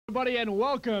Everybody, and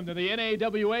welcome to the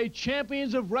NAWA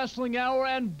Champions of Wrestling Hour,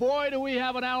 and boy do we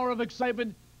have an hour of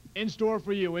excitement in store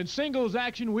for you. In singles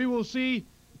action we will see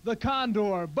the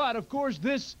Condor, but of course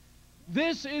this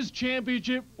is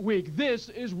championship week. This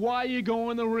is why you go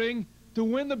in the ring, to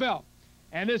win the belt.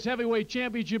 And this heavyweight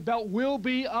championship belt will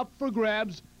be up for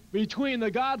grabs between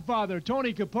the Godfather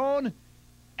Tony Capone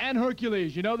and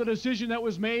Hercules. You know the decision that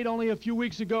was made only a few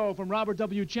weeks ago from Robert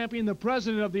W. Champion, the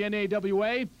president of the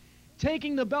NAWA,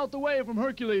 taking the belt away from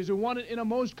Hercules, who won it in a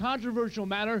most controversial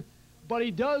manner, but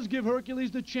he does give Hercules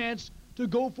the chance to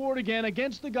go for it again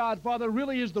against the Godfather.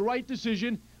 Really is the right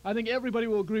decision. I think everybody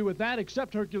will agree with that,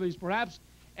 except Hercules perhaps,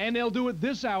 and they'll do it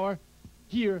this hour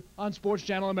here on Sports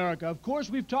Channel America. Of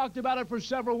course, we've talked about it for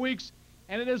several weeks,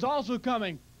 and it is also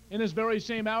coming in this very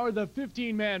same hour, the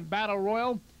 15-man Battle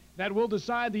Royal that will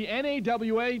decide the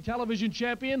NAWA television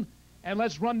champion. And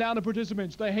let's run down the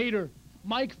participants. The Hater,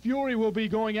 Mike Fury, will be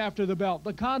going after the belt.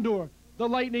 The Condor, the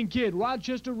Lightning Kid,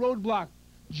 Rochester Roadblock,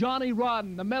 Johnny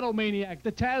Rodden, the Metal Maniac,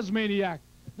 the Tasmaniac,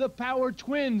 the Power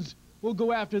Twins will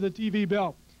go after the TV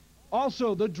belt.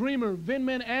 Also, the Dreamer,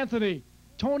 Vinman Anthony,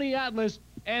 Tony Atlas,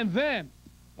 and then,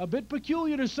 a bit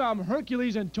peculiar to some,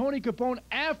 Hercules and Tony Capone,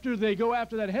 after they go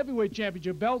after that heavyweight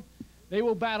championship belt, they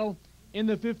will battle in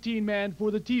the 15-man for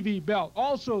the TV belt.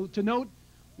 Also, to note,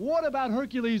 what about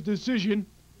Hercules' decision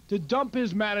to dump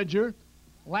his manager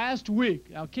last week?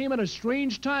 Now, it came at a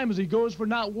strange time as he goes for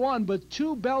not one, but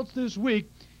two belts this week,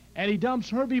 and he dumps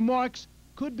Herbie Marks.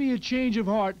 Could be a change of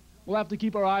heart. We'll have to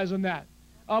keep our eyes on that.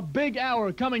 A big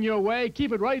hour coming your way.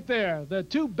 Keep it right there. The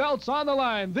two belts on the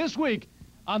line this week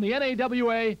on the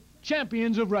NAWA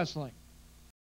Champions of Wrestling.